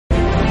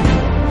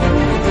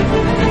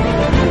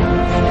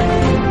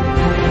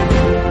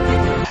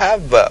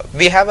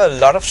we have a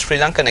lot of Sri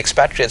Lankan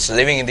expatriates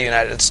living in the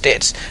United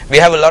States. We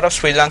have a lot of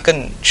Sri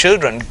Lankan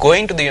children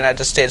going to the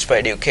United States for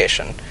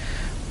education.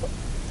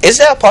 Is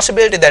there a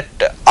possibility that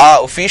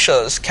our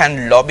officials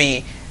can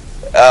lobby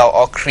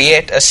or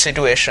create a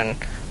situation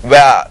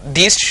where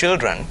these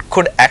children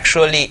could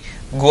actually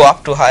go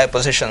up to higher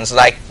positions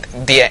like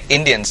the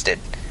Indians did,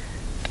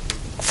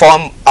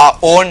 form our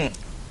own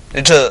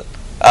little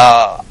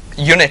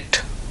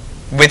unit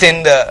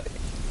within the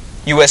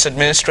US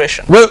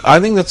administration? Well, I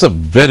think that's a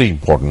very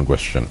important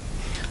question.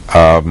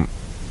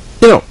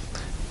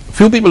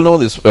 Few people know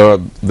this.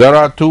 There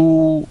are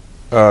two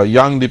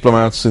young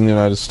diplomats in the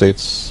United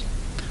States,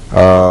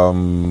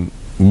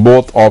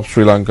 both of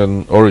Sri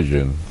Lankan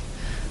origin,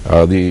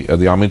 the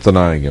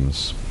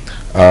Amitanayagams.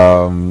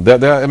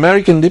 They're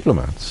American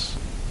diplomats.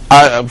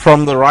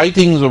 From the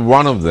writings of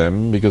one of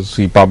them, because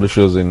he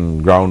publishes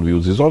in Ground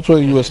Views, he's also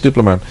a US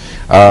diplomat.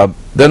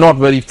 They're not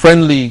very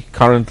friendly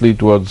currently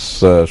towards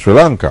Sri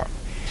Lanka.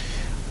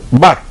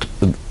 But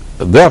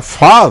their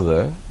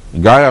father,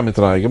 Guy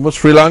Amitanayagam, was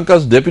Sri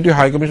Lanka's Deputy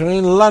High Commissioner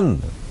in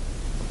London.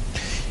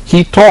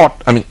 He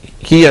taught,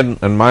 he and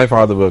my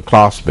father were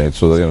classmates,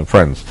 so they were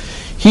friends.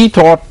 He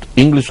taught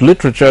English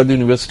literature at the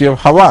University of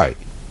Hawaii,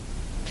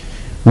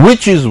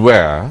 which is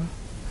where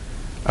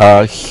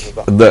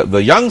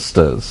the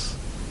youngsters,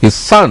 his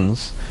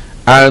sons,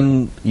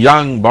 and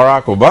young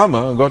Barack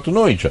Obama got to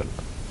know each other.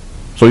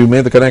 So you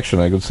made the connection,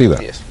 I could see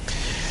that. Yes.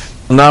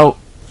 Now,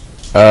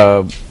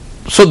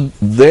 so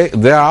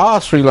there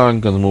are Sri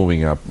Lankans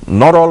moving up.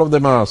 Not all of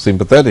them are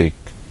sympathetic,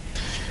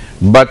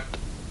 but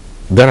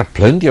there are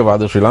plenty of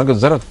other Sri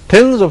Lankans. There are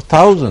tens of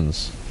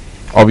thousands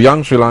of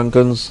young Sri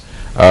Lankans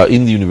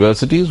in the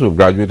universities, who have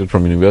graduated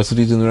from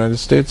universities in the United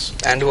States.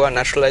 And who are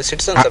naturalized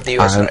citizens of the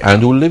US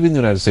and who live in the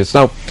United States.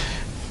 Now,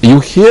 you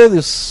hear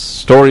this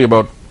story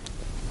about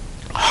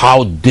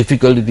how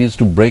difficult it is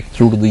to break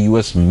through to the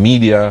US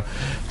media,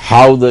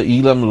 how the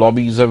Elam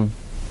lobbies have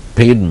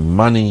paid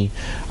money,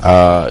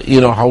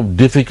 how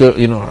difficult,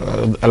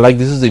 like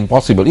this is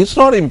impossible. It's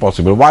not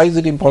impossible. Why is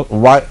it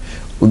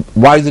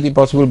why is it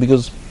impossible?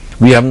 Because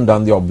we haven't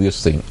done the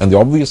obvious thing. And the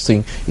obvious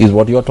thing is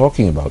what you're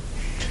talking about.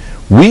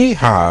 We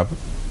have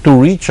to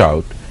reach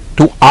out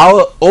to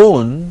our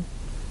own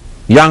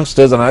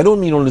youngsters, and I don't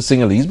mean only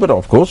Sinhalese, but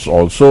of course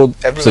also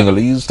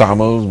Sinhalese,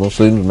 Tamils,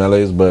 Muslims,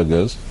 Malays,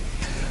 Burghers,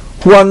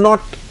 who are not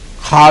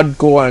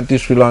hardcore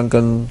anti-Sri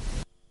Lankan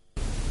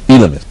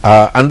Elamists.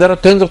 And there are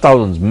tens of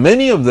thousands.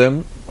 Many of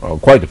them,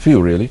 quite a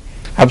few really,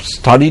 have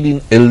studied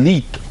in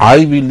elite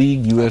Ivy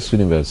League US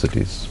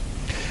universities.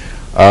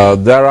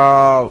 There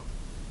are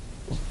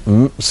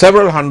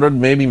several hundred,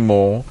 maybe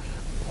more,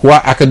 who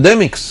are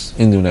academics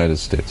in the United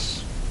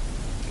States.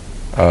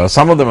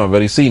 Some of them are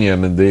very senior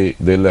and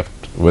they left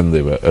when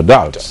they were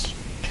adults,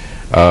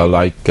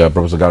 like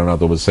Professor Garanath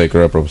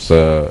Obasekara,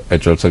 Professor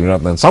H.L.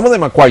 Sengrathan, and some of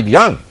them are quite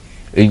young,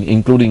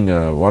 including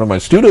one of my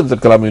students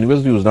at Columbia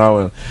University, who is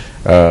now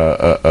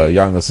a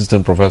young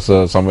assistant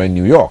professor somewhere in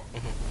New York,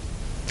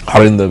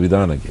 Harinder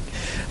Vidanagi.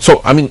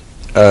 So,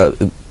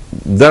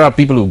 there are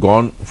people who've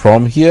gone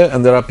from here,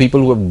 and there are people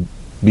who have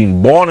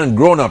been born and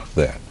grown up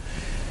there.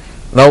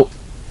 Now,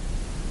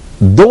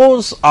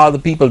 those are the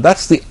people,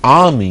 that's the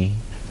army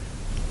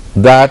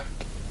that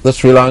the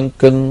Sri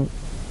Lankan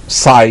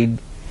side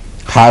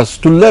has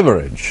to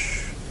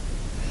leverage.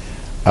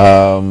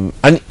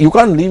 And you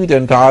can't leave it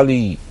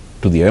entirely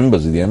to the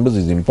embassy. The embassy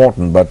is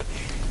important, but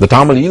the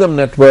Tamil Elam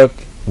network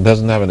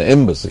doesn't have an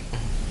embassy.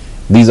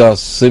 These are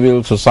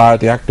civil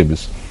society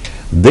activists.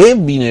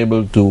 They've been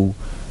able to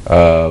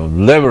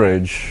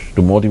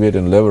motivate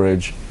and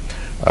leverage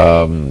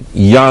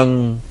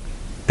young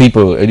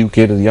people,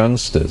 educated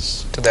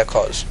youngsters, to their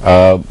cause.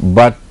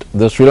 But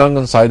the Sri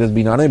Lankan side has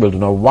been unable to.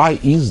 Now, why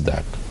is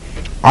that?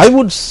 I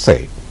would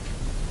say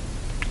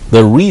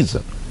the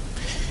reason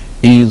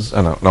is,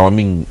 now I'm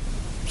being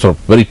sort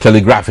of very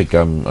telegraphic,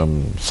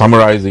 I'm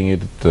summarizing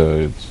it,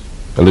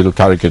 it's a little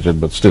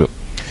caricatured, but still.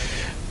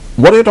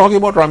 What you're talking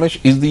about, Ramesh,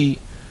 is the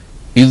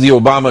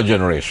Obama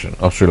generation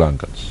of Sri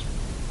Lankans.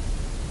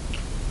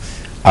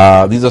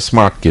 These are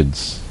smart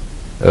kids.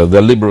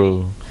 They're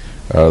liberal,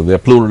 they're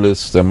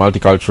pluralists, they're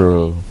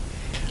multicultural.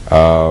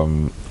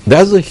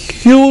 There's a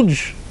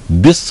huge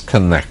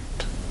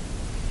disconnect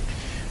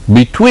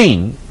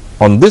between,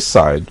 on this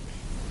side,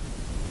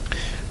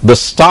 the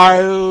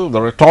style,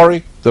 the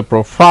rhetoric, the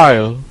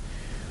profile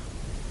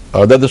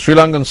that the Sri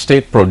Lankan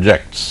state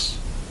projects,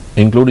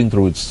 including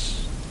through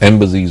its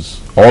embassies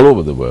all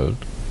over the world,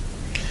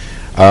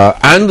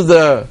 and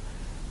the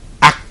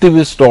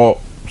activist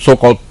or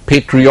so-called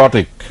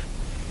patriotic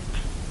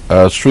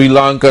Sri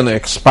Lankan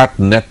expat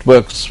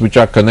networks which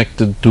are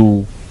connected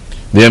to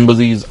the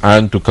embassies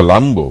and to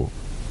Colombo.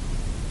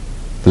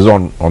 This is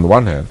on the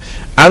one hand,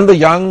 and the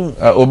young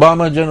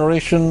Obama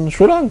generation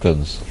Sri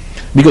Lankans,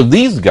 because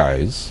these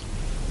guys,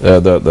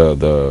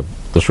 the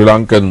Sri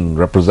Lankan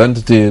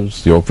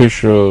representatives, the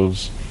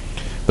officials,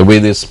 the way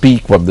they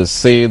speak, what they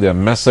say, their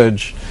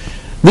message,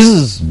 this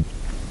is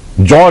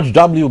George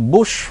W.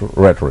 Bush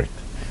rhetoric.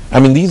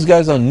 These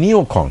guys are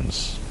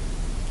neocons.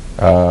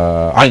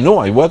 I know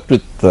I worked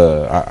with,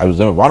 I was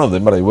never one of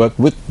them, but I worked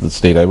with the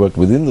state, I worked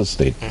within the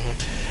state.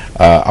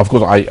 Of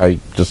course, I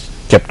just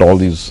kept all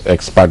these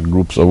expat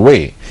groups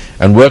away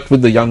and worked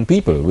with the young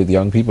people,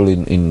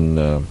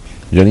 in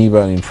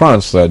Geneva and in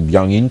France. They had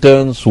young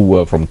interns who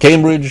were from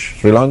Cambridge,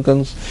 Sri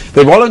Lankans.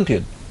 They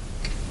volunteered,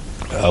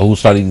 who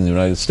studied in the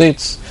United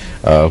States,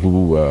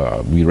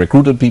 we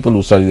recruited people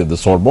who studied at the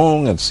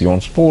Sorbonne, at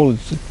Sciences Po,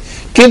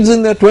 kids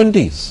in their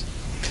 20s.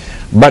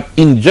 But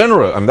in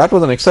general, and that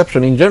was an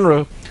exception, in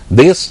general,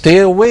 they stay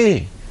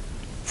away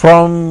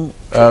from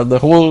the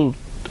whole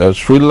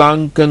Sri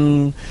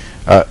Lankan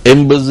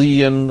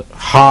embassy and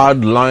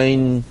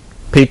hard-line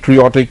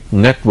patriotic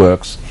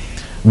networks,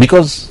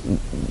 because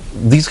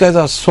these guys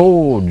are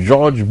so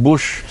George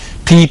Bush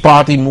Tea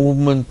Party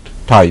movement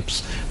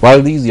types,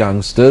 while these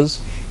youngsters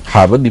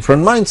have a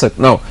different mindset.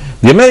 Now,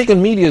 the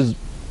American media is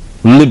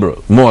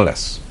liberal, more or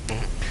less.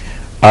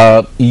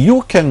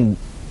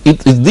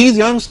 It's these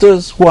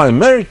youngsters who are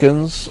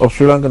Americans of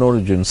Sri Lankan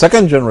origin,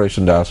 second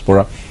generation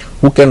diaspora,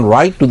 who can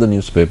write to the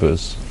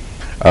newspapers,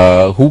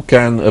 who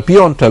can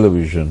appear on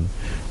television,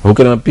 who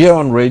can appear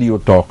on radio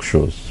talk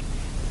shows,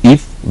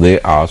 if they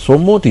are so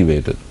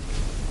motivated.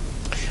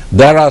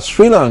 There are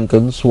Sri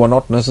Lankans who are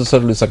not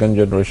necessarily second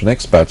generation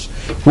expats,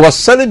 who are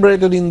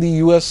celebrated in the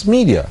US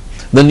media.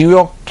 The New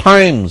York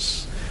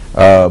Times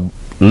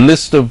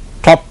list of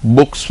top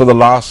books for the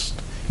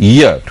last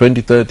year,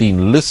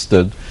 2013,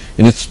 listed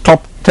in its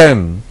top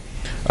 10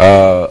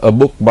 a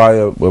book by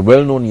a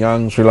well-known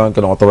young Sri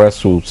Lankan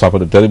authoress who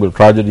suffered a terrible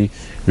tragedy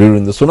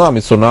during the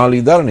tsunami,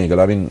 Sonali Dharnegal.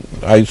 I mean,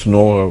 I used to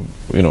know her,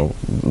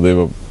 they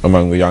were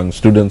among the young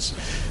students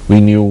we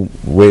knew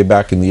way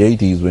back in the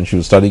 80s when she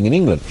was studying in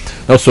England.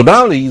 Now,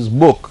 Sonali's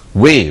book,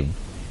 Wave,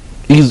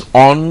 is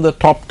on the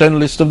top 10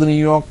 list of the New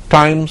York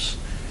Times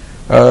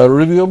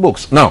review of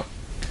books. Now,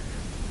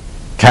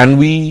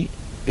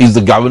 is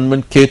the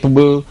government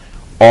capable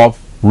of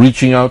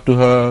reaching out to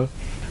her,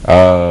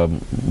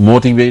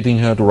 motivating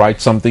her to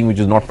write something which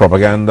is not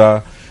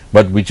propaganda,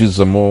 but which is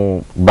a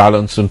more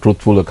balanced and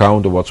truthful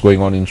account of what's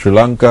going on in Sri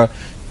Lanka,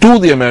 to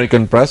the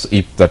American press?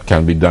 If that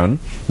can be done,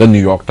 the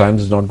New York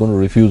Times is not going to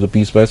refuse a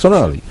piece by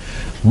Sonali.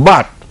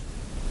 But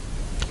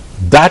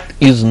that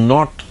is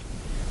not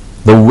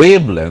the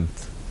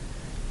wavelength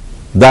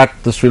that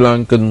the Sri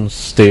Lankan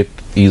state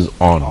is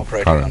on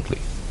currently.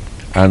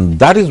 And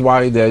that is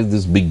why there is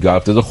this big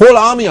gulf. There's a whole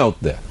army out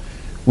there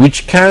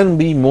which can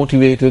be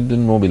motivated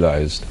and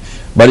mobilized,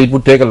 but it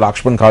would take a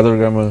Lakshman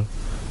Kadargama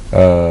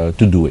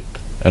to do it,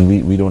 and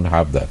we don't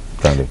have that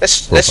kind of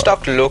Let's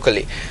talk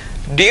locally.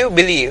 Do you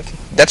believe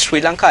that Sri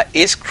Lanka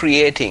is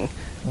creating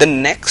the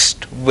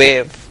next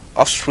wave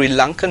of Sri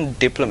Lankan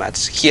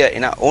diplomats here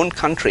in our own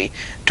country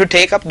to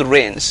take up the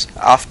reins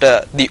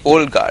after the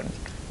old guard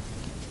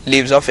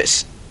leaves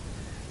office?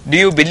 Do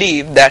you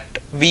believe that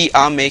we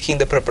are making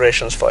the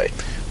preparations for it?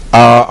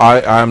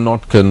 I am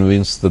not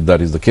convinced that that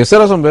is the case. There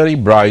are some very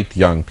bright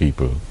young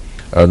people,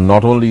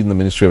 not only in the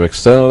Ministry of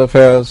External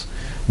Affairs,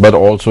 but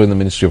also in the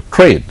Ministry of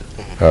Trade.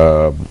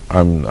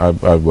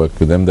 I've worked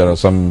with them. There are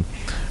some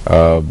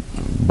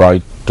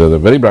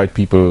very bright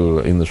people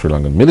in the Sri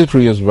Lankan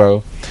military as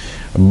well.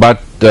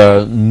 But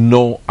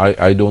no,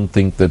 I don't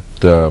think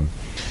that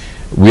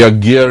we are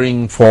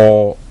gearing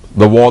for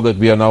the war that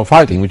we are now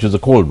fighting, which is the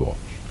Cold War.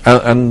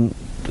 And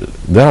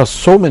there are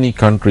so many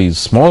countries,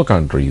 small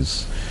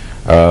countries,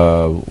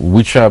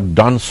 which have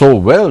done so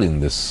well in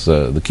this.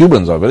 The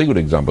Cubans are a very good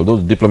example.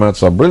 Those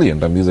diplomats are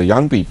brilliant. I mean, these are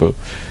young people,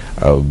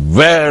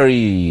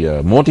 very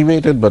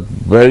motivated, but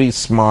very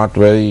smart,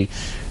 very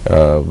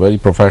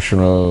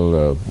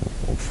professional,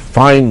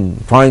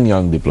 fine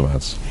young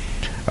diplomats.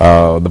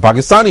 The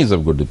Pakistanis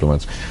have good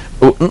diplomats.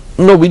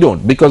 No, we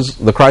don't, because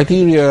the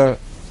criteria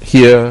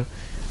here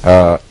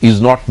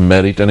is not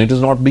merit, and it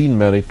has not been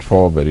merit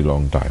for a very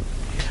long time.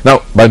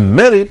 Now, by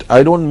merit,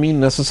 I don't mean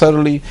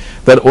necessarily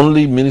that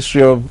only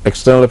Ministry of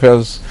External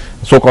Affairs,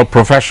 so-called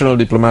professional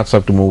diplomats,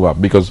 have to move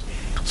up, because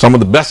some of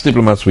the best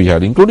diplomats we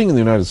had, including in the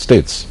United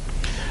States,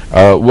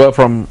 were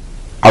from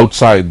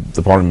outside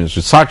the foreign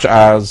ministry, such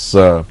as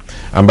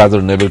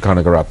Ambassador Neville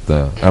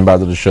Kanakaratna,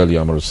 Ambassador Shirley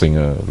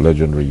Amarasinghe,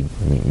 legendary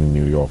in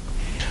New York.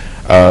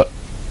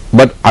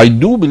 But I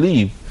do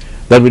believe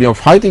that when you're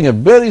fighting a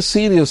very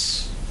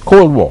serious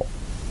Cold War,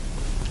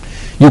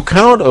 you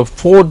cannot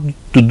afford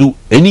to do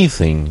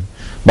anything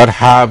but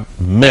have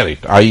merit,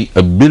 i.e.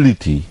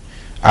 ability,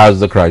 as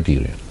the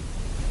criterion.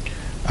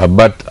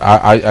 But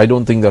I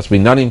don't think that's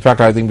been done. In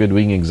fact, I think we're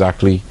doing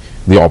exactly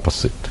the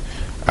opposite.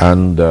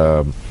 And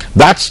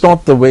that's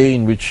not the way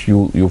in which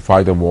you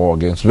fight a war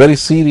against very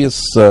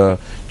serious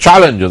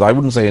challenges. I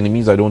wouldn't say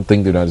enemies. I don't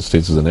think the United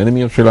States is an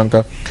enemy of Sri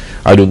Lanka.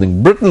 I don't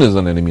think Britain is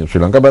an enemy of Sri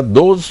Lanka. But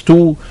those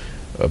two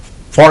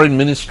foreign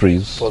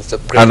ministries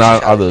and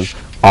others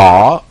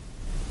are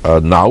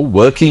now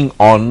working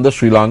on the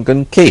Sri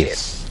Lankan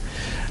case.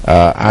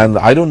 And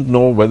I don't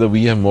know whether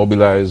we have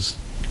mobilized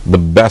the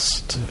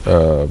best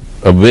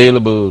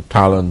available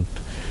talent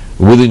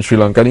within Sri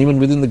Lanka, and even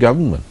within the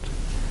government,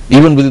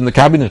 even within the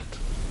cabinet,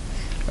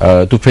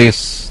 to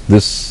face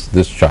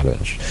this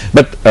challenge.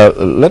 But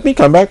let me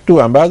come back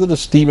to Ambassador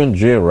Stephen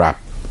J. Rapp,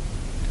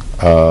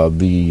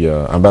 the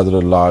Ambassador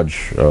at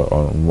Large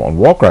on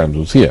War Crimes,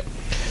 who's here.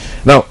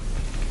 Now,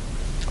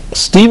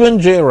 Stephen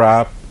J.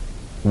 Rapp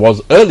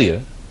was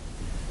earlier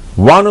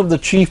one of the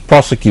chief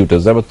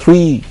prosecutors. There were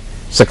 3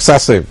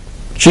 successive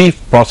chief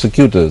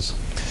prosecutors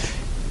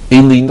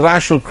in the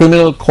International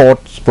Criminal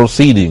Court's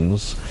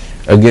proceedings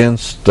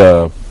against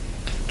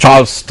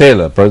Charles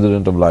Taylor,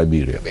 President of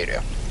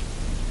Liberia.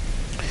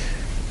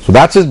 So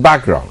that's his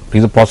background.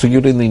 He's a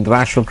prosecutor in the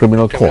International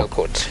Criminal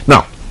Court.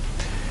 Now,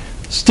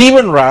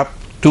 Stephen Rapp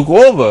took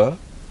over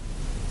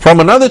from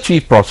another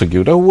chief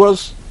prosecutor who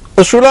was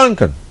a Sri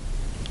Lankan,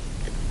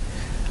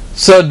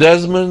 Sir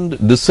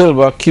Desmond De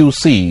Silva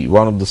QC,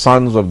 one of the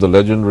sons of the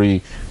legendary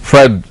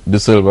Fred De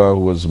Silva, who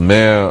was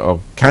mayor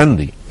of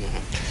Kandy.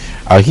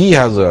 He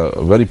has a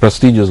very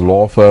prestigious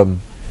law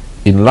firm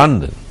in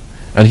London,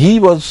 and he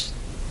was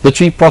the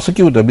chief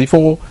prosecutor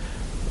before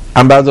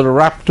Ambassador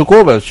Rapp took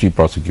over as chief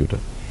prosecutor.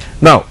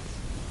 Now,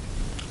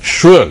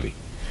 surely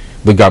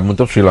the government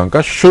of Sri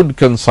Lanka should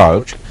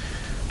consult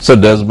Sir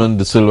Desmond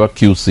De Silva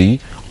QC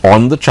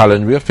on the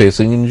challenge we are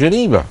facing in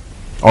Geneva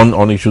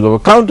on issues of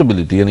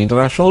accountability and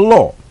international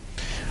law.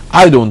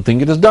 I don't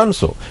think it has done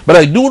so, but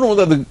I do know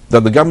that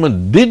the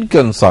government did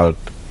consult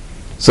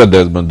Sir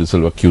Desmond De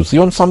Silva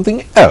QC on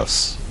something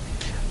else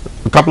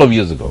a couple of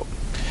years ago,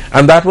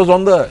 and that was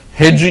on the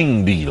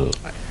hedging deal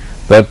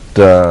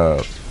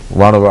that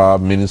one of our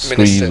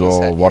ministries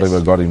or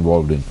whatever got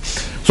involved in.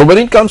 So when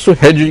it comes to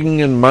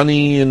hedging and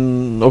money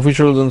and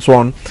officials and so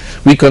on,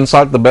 we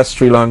consult the best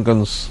Sri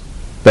Lankans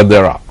that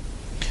there are.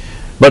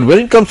 But when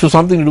it comes to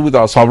something to do with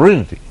our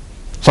sovereignty,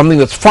 something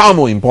that's far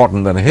more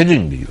important than a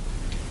hedging deal,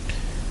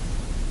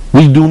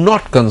 we do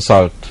not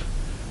consult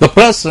the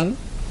person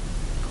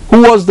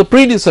who was the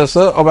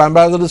predecessor of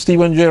Ambassador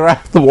Stephen J.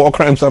 Rapp, the war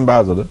crimes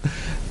ambassador,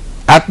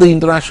 at the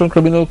International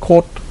Criminal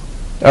Court,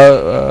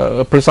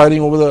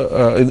 presiding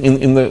over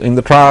in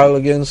the trial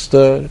against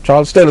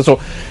Charles Taylor.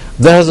 So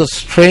there's a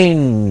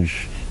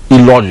strange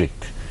illogic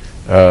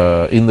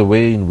in the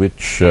way in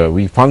which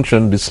we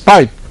function,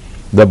 despite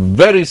the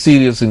very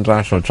serious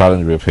international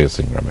challenge we are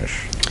facing,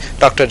 Ramesh.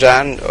 Dr.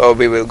 Dayan,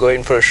 we will go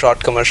in for a short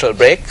commercial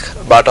break,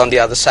 but on the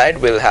other side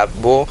we'll have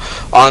more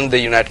on the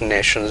United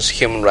Nations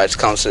Human Rights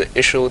Council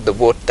issue, the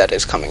vote that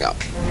is coming up.